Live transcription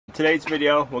today's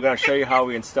video, we're going to show you how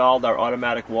we installed our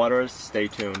automatic waterers. Stay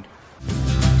tuned.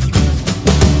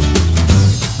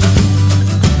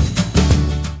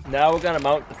 Now we're going to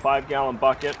mount the 5-gallon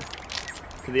bucket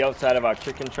to the outside of our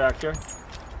chicken tractor.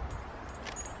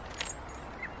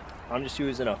 I'm just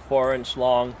using a 4-inch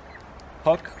long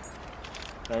hook.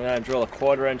 I'm going to drill a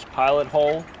 1/4-inch pilot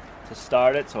hole to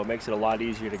start it, so it makes it a lot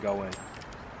easier to go in.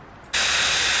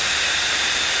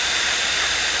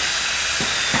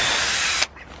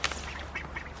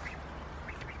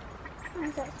 How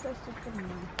is that supposed to fit in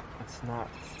there? It's not,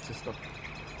 it's just a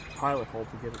pilot hole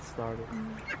to get it started.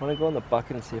 I want to go in the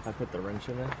bucket and see if I put the wrench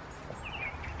in there.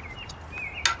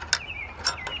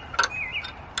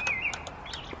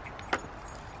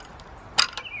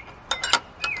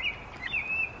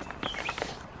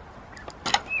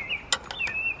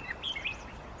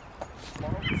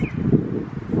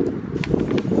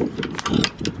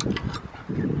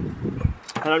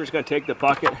 And I'm just going to take the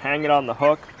bucket, hang it on the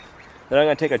hook. Then I'm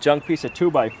going to take a junk piece of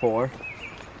 2x4,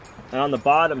 and on the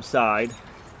bottom side,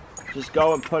 just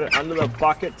go and put it under the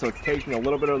bucket so it's taking a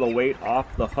little bit of the weight off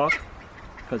the hook,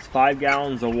 because 5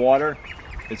 gallons of water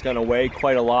is going to weigh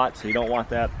quite a lot, so you don't want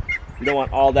that. You don't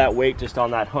want all that weight just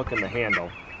on that hook and the handle.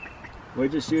 We're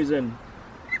just using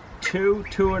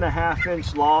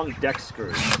 2.5-inch long deck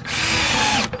screws.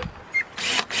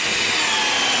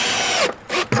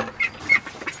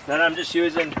 Then I'm just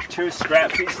using 2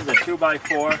 scrap pieces of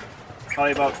 2x4,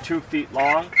 probably about 2 feet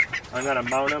long. I'm going to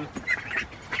mount them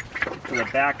to the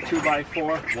back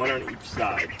 2x4, one on each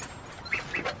side.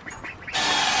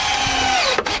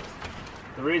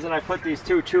 The reason I put these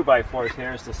 2 2x4s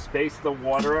here is to space the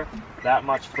waterer that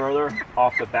much further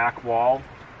off the back wall,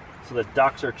 so the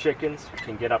ducks or chickens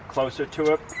can get up closer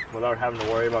to it without having to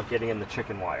worry about getting in the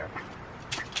chicken wire.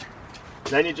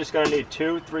 Then you're just going to need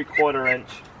 2 3/4-inch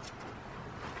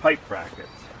pipe brackets.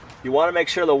 You want to make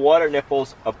sure the water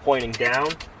nipples are pointing down,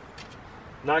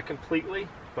 not completely,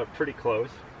 but pretty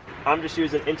close. I'm just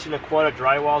using 1.25-inch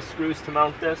drywall screws to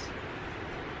mount this,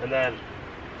 and then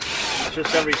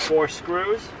just every 4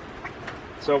 screws.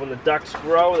 So when the ducks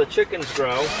grow, the chickens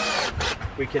grow,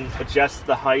 we can adjust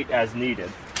the height as needed.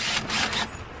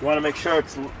 You want to make sure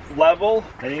it's level,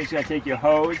 and then you're just going to take your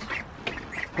hose,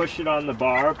 push it on the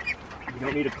bar. You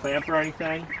don't need a clamp or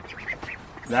anything.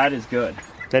 That is good.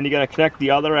 Then you're going to connect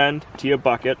the other end to your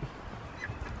bucket.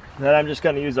 Then I'm just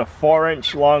going to use a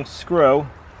 4-inch long screw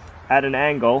at an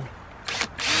angle.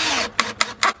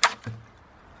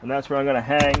 And that's where I'm going to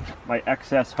hang my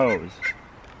excess hose.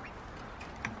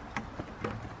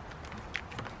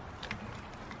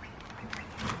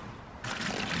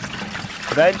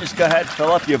 Then just go ahead and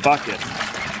fill up your bucket.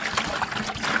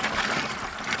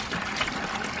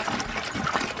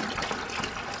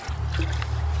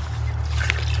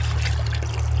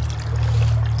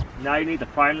 Now you need to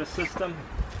prime the system.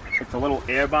 It's a little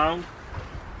air-bound.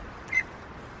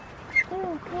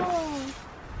 Oh, cool.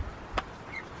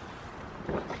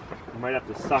 You might have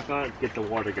to suck on it to get the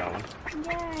water going.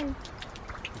 Yay.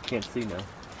 You can't see now.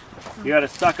 You got to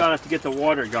suck on it to get the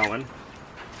water going.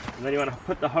 And then you want to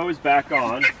put the hose back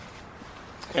on.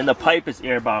 And the pipe is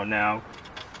air-bound now.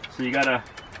 So you got to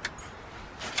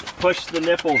push the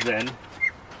nipples in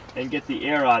and get the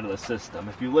air out of the system.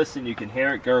 If you listen, you can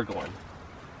hear it gurgling.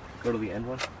 Go to the end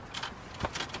one.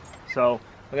 So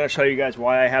I'm going to show you guys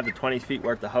why I have the 20 feet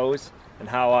worth of hose and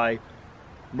how I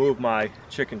move my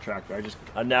chicken tractor.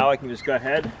 Now I can just go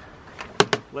ahead,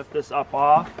 lift this up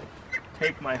off,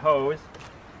 take my hose,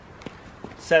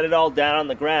 set it all down on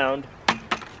the ground.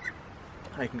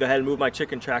 I can go ahead and move my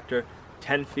chicken tractor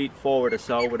 10 feet forward or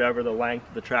so, whatever the length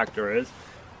of the tractor is,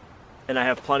 and I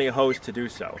have plenty of hose to do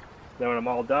so. Then when I'm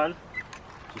all done,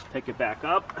 just pick it back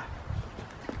up,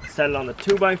 set it on the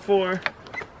 2x4,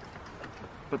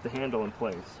 put the handle in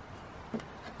place. You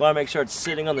want to make sure it's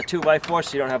sitting on the 2x4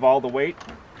 so you don't have all the weight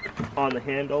on the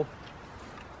handle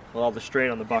with all the strain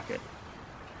on the bucket.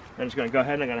 I'm just going to go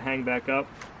ahead and I'm going to hang back up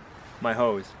my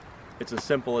hose. It's as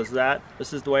simple as that.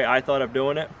 This is the way I thought of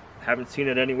doing it. Haven't seen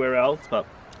it anywhere else, but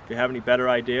if you have any better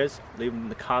ideas, leave them in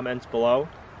the comments below.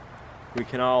 We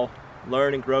can all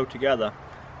learn and grow together.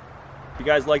 If you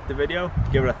guys liked the video,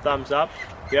 give it a thumbs up.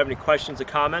 If you have any questions or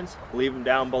comments, leave them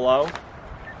down below.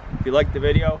 If you liked the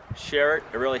video, share it.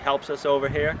 It really helps us over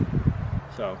here.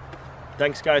 So,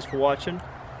 thanks guys for watching.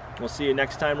 We'll see you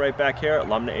next time right back here at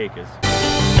Lumnah Acres.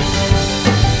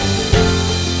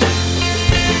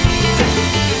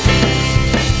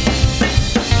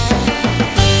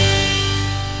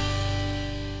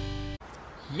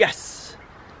 Yes!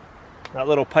 That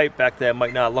little pipe back there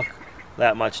might not look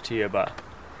that much to you, but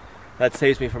that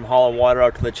saves me from hauling water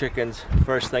out to the chickens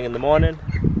first thing in the morning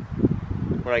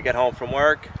when I get home from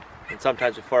work. and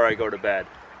sometimes before I go to bed.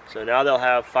 So now they'll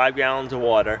have 5 gallons of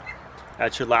water.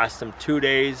 That should last them 2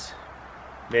 days,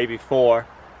 maybe 4.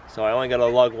 So I only gotta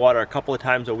lug water a couple of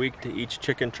times a week to each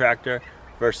chicken tractor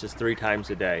versus 3 times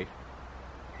a day.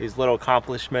 These little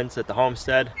accomplishments at the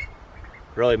homestead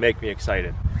really make me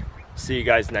excited. See you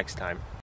guys next time.